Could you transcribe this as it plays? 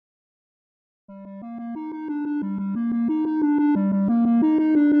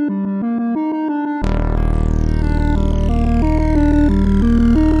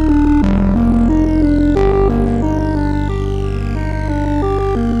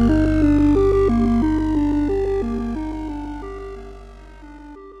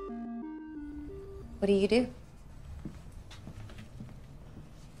do you do?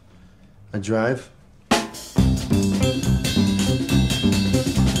 I drive.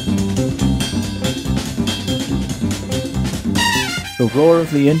 The roar of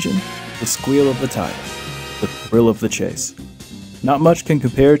the engine, the squeal of the tires, the thrill of the chase. Not much can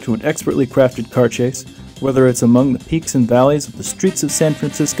compare to an expertly crafted car chase, whether it's among the peaks and valleys of the streets of San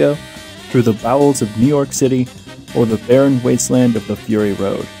Francisco, through the bowels of New York City, or the barren wasteland of the Fury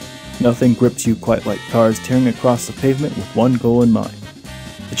Road. Nothing grips you quite like cars tearing across the pavement with one goal in mind: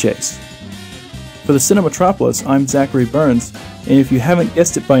 the chase. For the Cinematropolis, I'm Zachary Burns, and if you haven't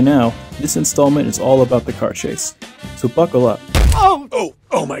guessed it by now, this installment is all about the car chase. So buckle up.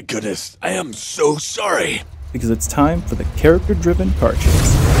 Oh my goodness, I am so sorry. Because it's time for the character-driven car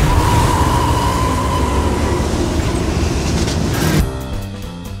chase.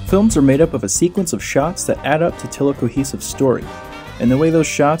 Films are made up of a sequence of shots that add up to tell a cohesive story, and the way those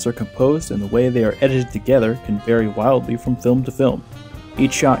shots are composed and the way they are edited together can vary wildly from film to film.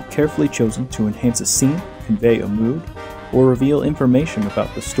 Each shot carefully chosen to enhance a scene, convey a mood, or reveal information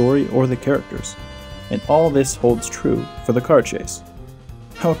about the story or the characters. And all this holds true for the car chase.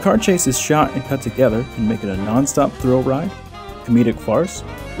 How a car chase is shot and cut together can make it a non-stop thrill ride, comedic farce,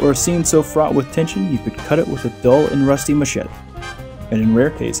 or a scene so fraught with tension you could cut it with a dull and rusty machete. And in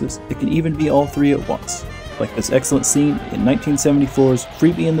rare cases, it can even be all three at once, like this excellent scene in 1974's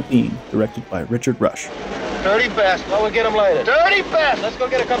Freebie and the Bean, directed by Richard Rush. Dirty Best. Well, we'll get him later. Dirty Best. Let's go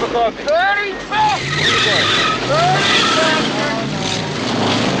get a cup of coffee. Dirty Best. Dirty Best.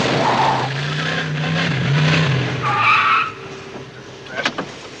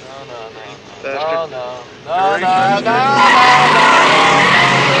 No.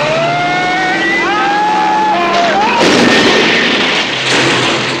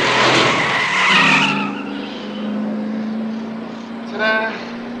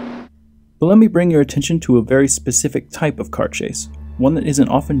 But let me bring your attention to a very specific type of car chase, one that isn't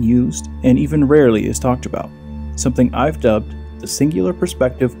often used and even rarely is talked about, something I've dubbed the singular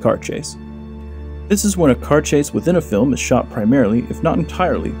perspective car chase. This is when a car chase within a film is shot primarily, if not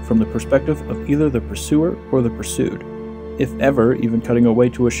entirely, from the perspective of either the pursuer or the pursued, if ever even cutting away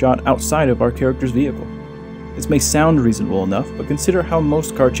to a shot outside of our character's vehicle. This may sound reasonable enough, but consider how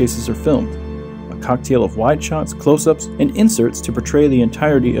most car chases are filmed. A cocktail of wide shots, close-ups, and inserts to portray the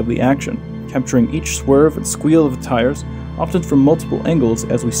entirety of the action, capturing each swerve and squeal of the tires, often from multiple angles,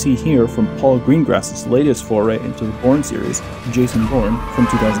 as we see here from Paul Greengrass's latest foray into the Bourne series, Jason Bourne, from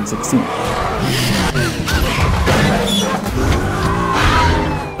 2016.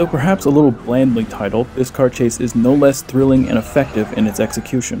 Though perhaps a little blandly titled, this car chase is no less thrilling and effective in its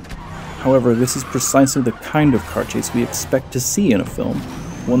execution. However, this is precisely the kind of car chase we expect to see in a film,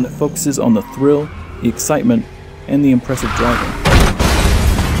 one that focuses on the thrill, the excitement, and the impressive driving.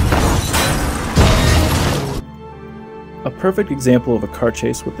 A perfect example of a car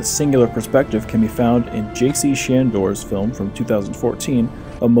chase with a singular perspective can be found in J.C. Chandor's film from 2014,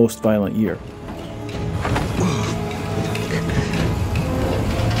 A Most Violent Year.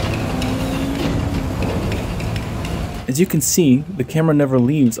 As you can see, the camera never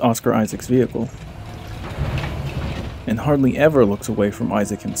leaves Oscar Isaac's vehicle, and hardly ever looks away from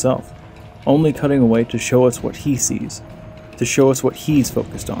Isaac himself, only cutting away to show us what he sees, to show us what he's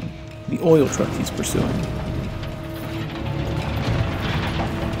focused on, the oil truck he's pursuing.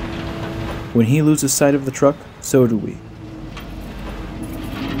 When he loses sight of the truck, so do we.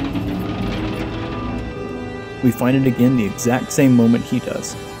 We find it again the exact same moment he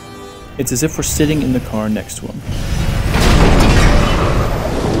does. It's as if we're sitting in the car next to him.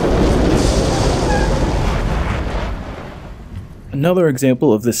 Another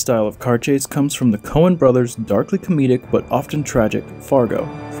example of this style of car chase comes from the Coen brothers' darkly comedic but often tragic Fargo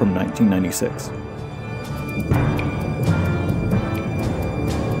from 1996.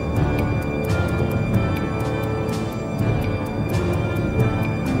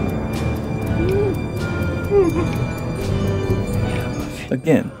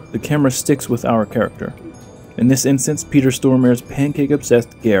 Again, the camera sticks with our character. In this instance, Peter Stormare's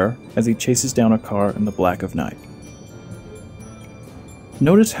pancake-obsessed Gare as he chases down a car in the black of night.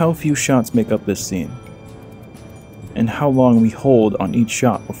 Notice how few shots make up this scene, and how long we hold on each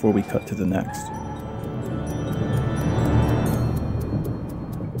shot before we cut to the next.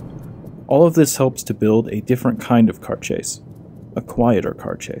 All of this helps to build a different kind of car chase, a quieter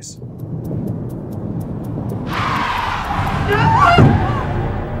car chase.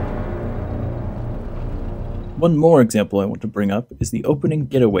 One more example I want to bring up is the opening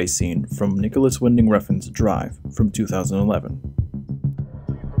getaway scene from Nicholas Winding Refn's Drive from 2011.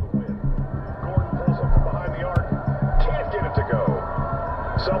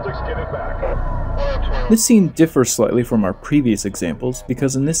 Celtics get it back. This scene differs slightly from our previous examples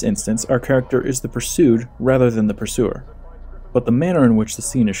because in this instance our character is the pursued rather than the pursuer. But the manner in which the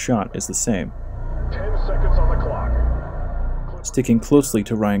scene is shot is the same. 10 seconds on the clock. Sticking closely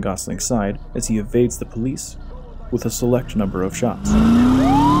to Ryan Gosling's side as he evades the police with a select number of shots.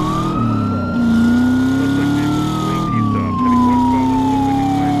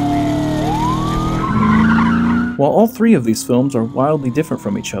 While all three of these films are wildly different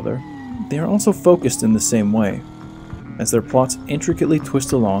from each other, they are also focused in the same way. As their plots intricately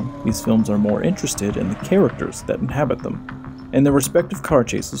twist along, these films are more interested in the characters that inhabit them, and their respective car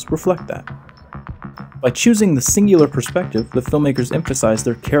chases reflect that. By choosing the singular perspective, the filmmakers emphasize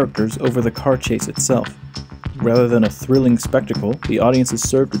their characters over the car chase itself. Rather than a thrilling spectacle, the audience is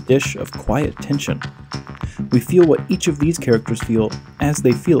served a dish of quiet tension. We feel what each of these characters feel as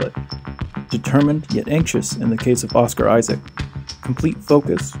they feel it. Determined yet anxious in the case of Oscar Isaac, complete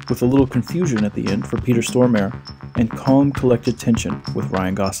focus with a little confusion at the end for Peter Stormare, and calm collected tension with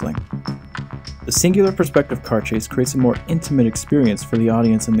Ryan Gosling. The singular perspective car chase creates a more intimate experience for the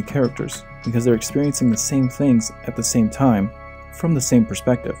audience and the characters, because they're experiencing the same things at the same time, from the same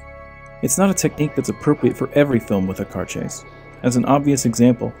perspective. It's not a technique that's appropriate for every film with a car chase. As an obvious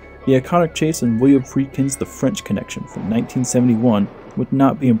example, the iconic chase in William Friedkin's The French Connection from 1971 would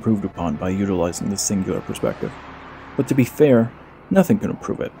not be improved upon by utilizing the singular perspective. But to be fair, nothing can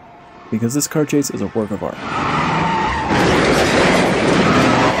improve it, because this car chase is a work of art.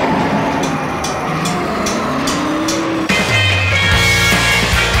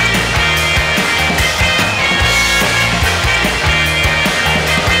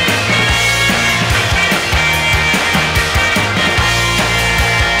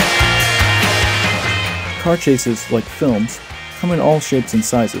 Car chases, like films, come in all shapes and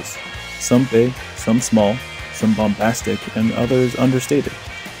sizes, some big, some small, some bombastic, and others understated.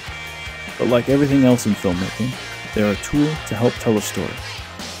 But like everything else in filmmaking, they're a tool to help tell a story.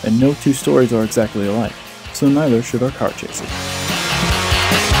 And no two stories are exactly alike, so neither should our car chases.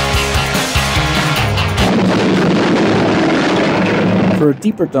 For a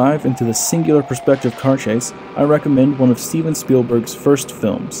deeper dive into the singular perspective car chase, I recommend one of Steven Spielberg's first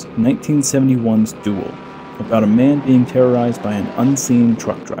films, 1971's Duel, about a man being terrorized by an unseen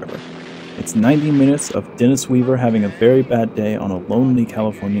truck driver. It's 90 minutes of Dennis Weaver having a very bad day on a lonely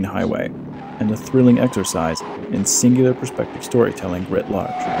Californian highway, and a thrilling exercise in singular perspective storytelling writ large.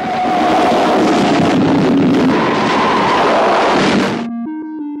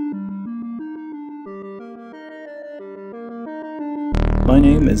 My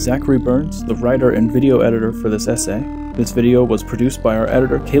name is Zachary Burns, the writer and video editor for this essay. This video was produced by our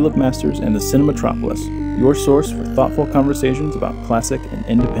editor Caleb Masters and the Cinematropolis, your source for thoughtful conversations about classic and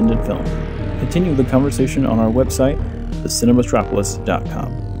independent film. Continue the conversation on our website,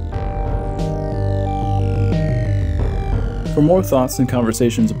 thecinematropolis.com. For more thoughts and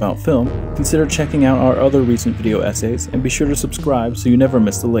conversations about film, consider checking out our other recent video essays and be sure to subscribe so you never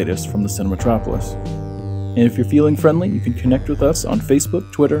miss the latest from the Cinematropolis. And if you're feeling friendly, you can connect with us on Facebook,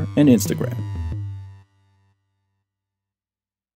 Twitter, and Instagram.